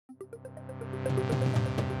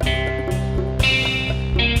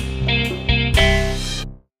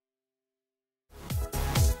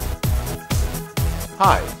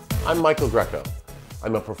I'm Michael Greco.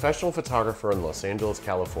 I'm a professional photographer in Los Angeles,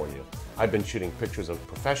 California. I've been shooting pictures of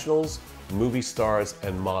professionals, movie stars,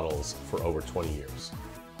 and models for over 20 years.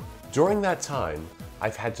 During that time,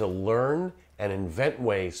 I've had to learn and invent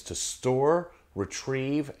ways to store,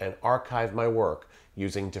 retrieve, and archive my work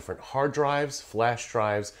using different hard drives, flash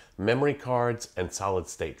drives, memory cards, and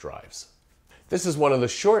solid-state drives. This is one of the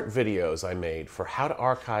short videos I made for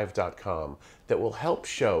howtoarchive.com that will help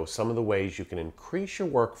show some of the ways you can increase your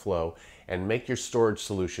workflow and make your storage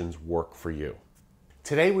solutions work for you.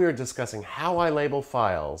 Today we are discussing how I label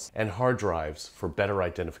files and hard drives for better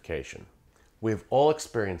identification. We have all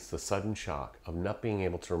experienced the sudden shock of not being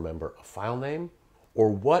able to remember a file name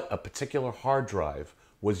or what a particular hard drive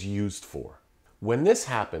was used for. When this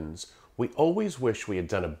happens, we always wish we had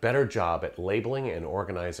done a better job at labeling and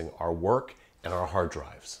organizing our work and our hard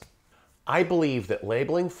drives. I believe that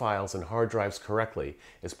labeling files and hard drives correctly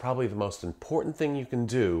is probably the most important thing you can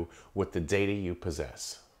do with the data you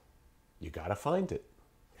possess. You gotta find it.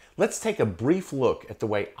 Let's take a brief look at the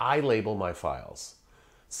way I label my files.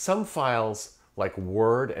 Some files, like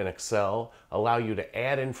Word and Excel, allow you to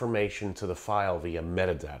add information to the file via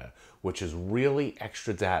metadata, which is really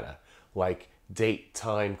extra data, like date,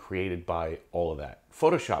 time, created by, all of that.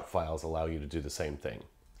 Photoshop files allow you to do the same thing.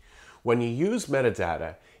 When you use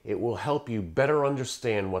metadata, it will help you better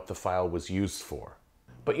understand what the file was used for.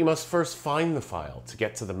 But you must first find the file to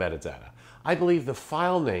get to the metadata. I believe the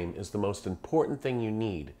file name is the most important thing you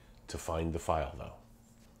need to find the file, though.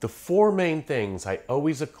 The four main things I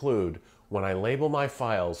always include when I label my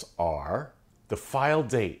files are the file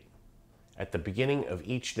date at the beginning of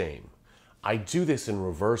each name. I do this in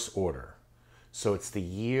reverse order. So it's the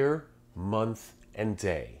year, month, and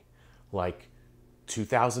day, like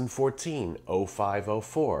 2014,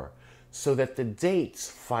 0504, so that the dates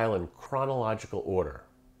file in chronological order.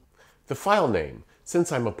 The file name,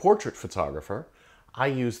 since I'm a portrait photographer, I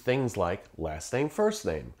use things like last name, first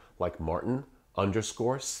name, like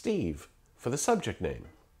Martin_Steve for the subject name.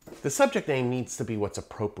 The subject name needs to be what's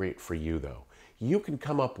appropriate for you, though. You can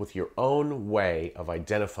come up with your own way of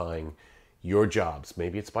identifying your jobs.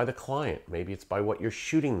 Maybe it's by the client, maybe it's by what you're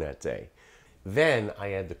shooting that day. Then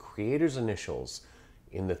I add the creator's initials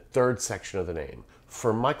in the third section of the name.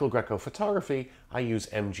 For Michael Greco Photography, I use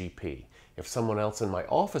MGP. If someone else in my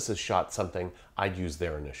office has shot something, I'd use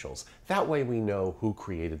their initials. That way we know who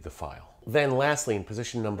created the file. Then lastly, in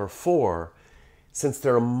position number 4, since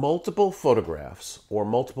there are multiple photographs or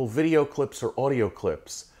multiple video clips or audio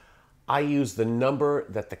clips, I use the number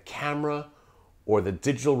that the camera or the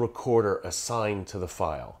digital recorder assigned to the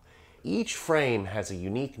file. Each frame has a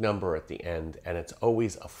unique number at the end, and it's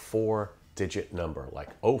always a 4-digit number, like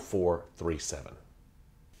 0437.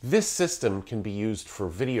 This system can be used for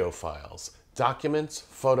video files, documents,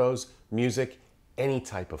 photos, music, any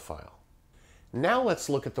type of file. Now let's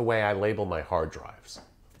look at the way I label my hard drives.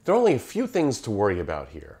 There are only a few things to worry about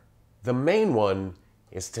here. The main one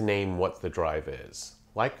is to name what the drive is,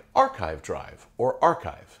 like archive drive or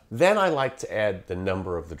archive. Then I like to add the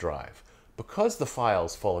number of the drive. Because the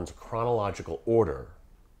files fall into chronological order,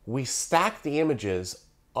 we stack the images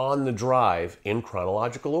on the drive in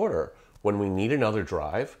chronological order. When we need another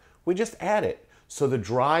drive, we just add it. So the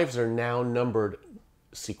drives are now numbered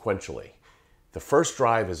sequentially. The first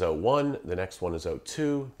drive is 01, the next one is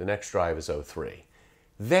 02, the next drive is 03.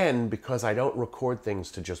 Then, because I don't record things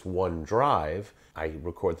to just one drive, I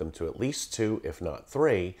record them to at least 2, if not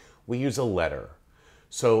 3, we use a letter.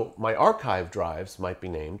 So my archive drives might be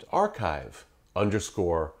named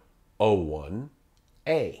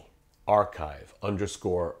archive_01A,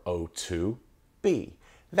 archive_02B.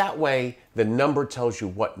 That way, the number tells you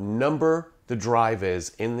what number the drive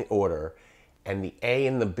is in the order, and the A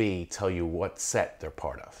and the B tell you what set they're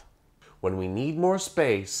part of. When we need more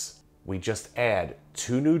space, we just add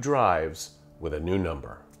 2 new drives with a new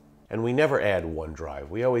number. And we never add 1 drive.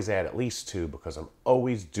 We always add at least 2 because I'm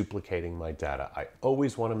always duplicating my data. I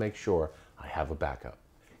always want to make sure I have a backup.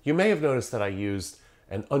 You may have noticed that I used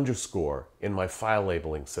an underscore in my file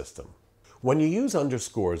labeling system. When you use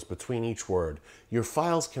underscores between each word, your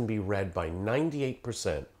files can be read by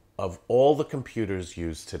 98% of all the computers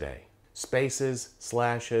used today. Spaces,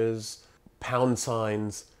 slashes, pound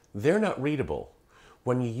signs, they're not readable.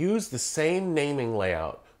 When you use the same naming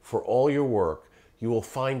layout for all your work, you will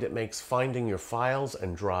find it makes finding your files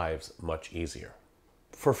and drives much easier.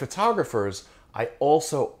 For photographers, I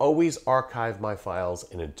also always archive my files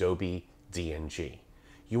in Adobe DNG.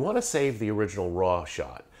 You want to save the original RAW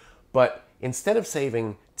shot, but instead of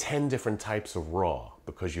saving 10 different types of RAW,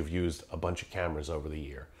 because you've used a bunch of cameras over the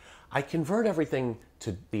year, I convert everything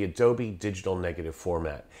to the Adobe Digital Negative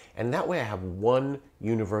format, and that way I have one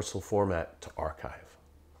universal format to archive.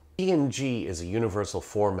 PNG is a universal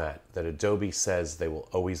format that Adobe says they will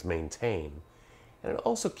always maintain, and it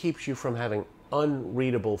also keeps you from having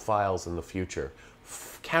unreadable files in the future,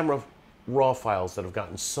 camera raw files that have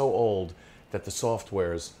gotten so old that the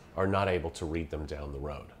softwares are not able to read them down the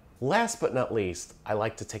road. Last but not least, I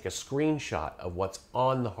like to take a screenshot of what's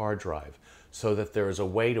on the hard drive so that there is a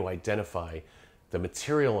way to identify the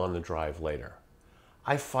material on the drive later.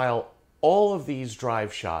 I file all of these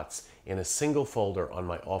drive shots in a single folder on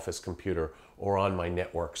my office computer or on my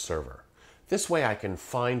network server. This way I can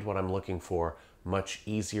find what I'm looking for much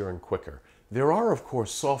easier and quicker. There are, of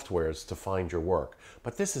course, softwares to find your work,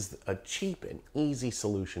 but this is a cheap and easy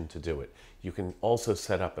solution to do it. You can also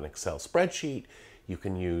set up an Excel spreadsheet. You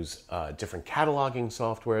can use different cataloging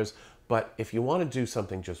softwares, but if you want to do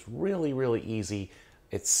something just really, really easy,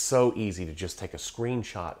 it's so easy to just take a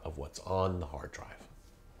screenshot of what's on the hard drive.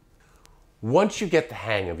 Once you get the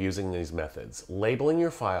hang of using these methods, labeling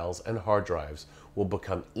your files and hard drives will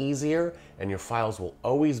become easier, and your files will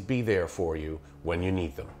always be there for you when you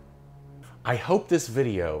need them. I hope this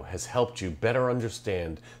video has helped you better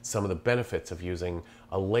understand some of the benefits of using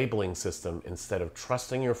a labeling system instead of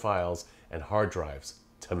trusting your files and hard drives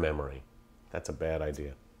to memory. That's a bad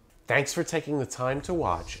idea. Thanks for taking the time to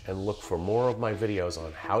watch, and look for more of my videos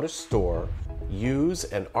on how to store, use,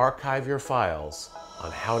 and archive your files on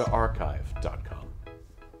howtoarchive.com.